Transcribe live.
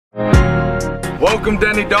Welcome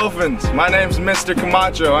Denny Dolphins. My name's Mr.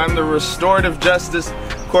 Camacho. I'm the Restorative Justice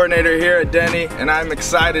Coordinator here at Denny, and I'm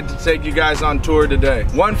excited to take you guys on tour today.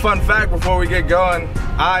 One fun fact before we get going,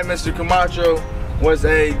 I, Mr. Camacho, was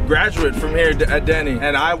a graduate from here at Denny,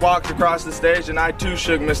 and I walked across the stage and I too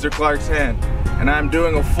shook Mr. Clark's hand. And I'm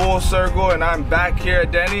doing a full circle and I'm back here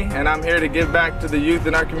at Denny, and I'm here to give back to the youth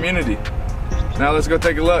in our community. Now let's go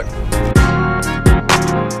take a look.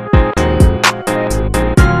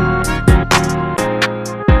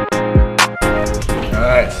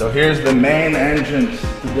 Alright, so here's the main entrance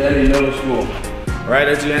to Denny Middle School. Right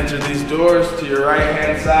as you enter these doors, to your right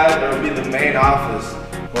hand side, there will be the main office,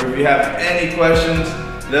 where if you have any questions,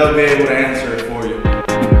 they'll be able to answer it for you.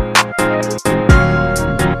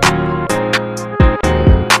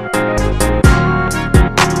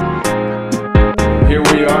 Here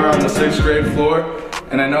we are on the 6th grade floor,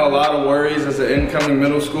 and I know a lot of worries as an incoming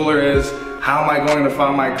middle schooler is, how am I going to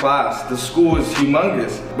find my class? The school is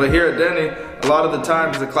humongous, but here at Denny, a lot of the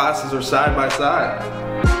times the classes are side by side.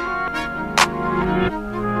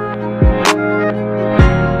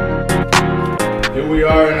 Here we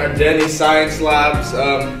are in our Denny Science Labs.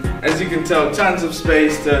 As you can tell, tons of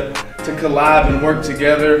space to collab and work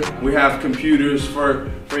together. We have computers for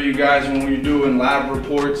you guys when we're doing lab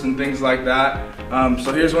reports and things like that.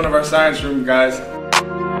 So here's one of our science rooms, guys.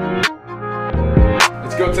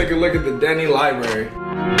 Let's go take a look at the Denny Library.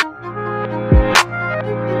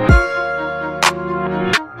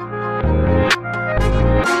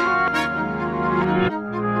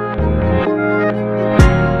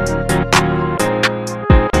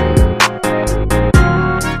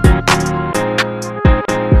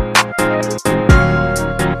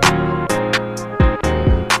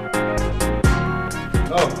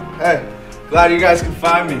 Oh, hey, glad you guys can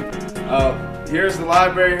find me. Here's the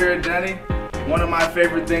library here at Denny. One of my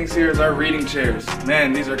favorite things here is our reading chairs.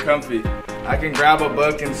 Man, these are comfy. I can grab a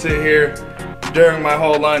book and sit here during my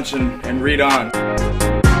whole lunch and read on.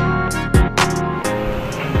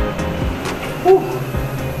 Whew.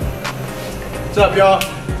 What's up, y'all?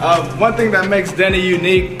 One thing that makes Denny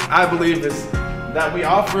unique, I believe, is that we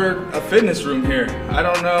offer a fitness room here. I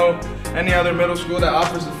don't know any other middle school that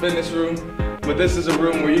offers a fitness room, but this is a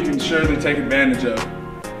room where you can surely take advantage of.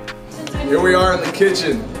 Here we are in the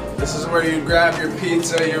kitchen. This is where you grab your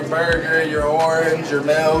pizza, your burger, your orange, your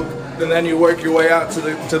milk, and then you work your way out to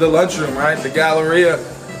the lunchroom, right? The Galleria.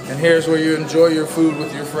 And here's where you enjoy your food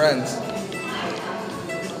with your friends.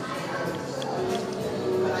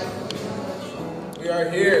 We are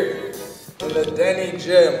here in the Denny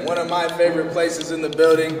Gym, one of my favorite places in the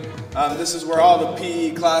building. This is where all the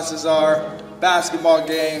PE classes are, basketball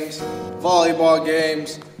games, volleyball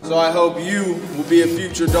games. So I hope you will be a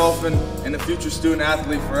future Dolphin and a future student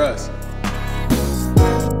athlete for us.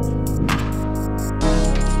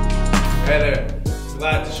 Hey there,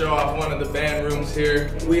 glad to show off one of the band rooms here.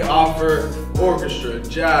 We offer orchestra,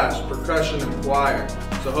 jazz, percussion, and choir.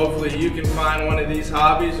 So hopefully you can find one of these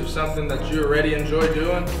hobbies or something that you already enjoy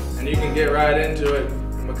doing, and you can get right into it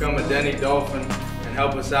and become a Denny Dolphin and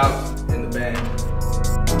help us out in the band.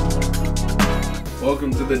 Welcome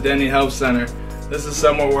to the Denny Health Center. This is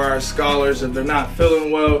somewhere where our scholars, if they're not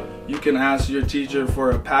feeling well, you can ask your teacher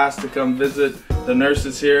for a pass to come visit the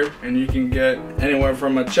nurses here, and you can get anywhere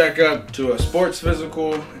from a checkup to a sports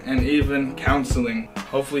physical and even counseling.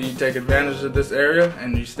 Hopefully you take advantage of this area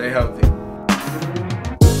and you stay healthy.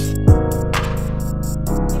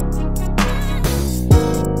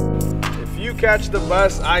 If you catch the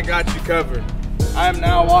bus, I got you covered. I am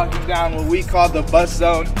now walking down what we call the bus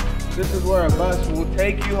zone. This is where a bus will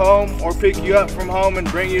take you home or pick you up from home and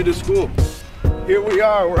bring you to school. Here we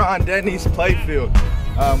are, we're on Denny's playfield.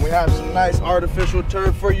 We have some nice artificial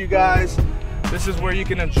turf for you guys. This is where you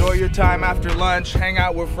can enjoy your time after lunch, hang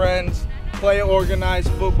out with friends, play organized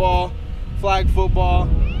football, flag football,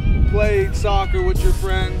 play soccer with your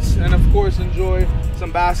friends, and of course enjoy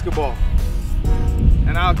some basketball.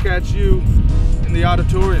 And I'll catch you in the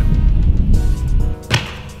auditorium.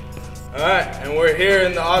 Alright, and we're here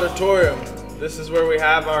in the auditorium. This is where we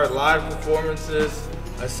have our live performances,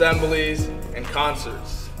 assemblies, and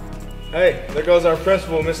concerts. Hey, there goes our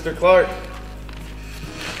principal, Mr. Clark.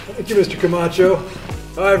 Thank you, Mr. Camacho.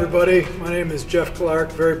 Hi, everybody. My name is Jeff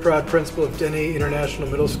Clark, very proud principal of Denny International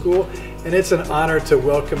Middle School, and it's an honor to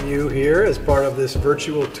welcome you here as part of this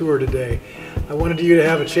virtual tour today. I wanted you to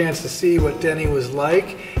have a chance to see what Denny was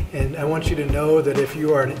like, and I want you to know that if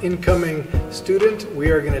you are an incoming student, we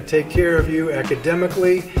are going to take care of you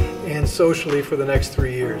academically and socially for the next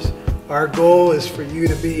 3 years. Our goal is for you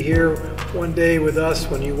to be here one day with us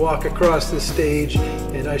when you walk across this stage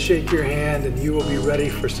and I shake your hand and you will be ready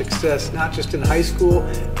for success, not just in high school,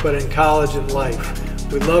 but in college and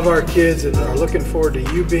life. We love our kids and are looking forward to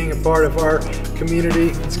you being a part of our community.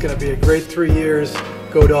 It's going to be a great 3 years.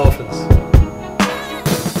 Go Dolphins.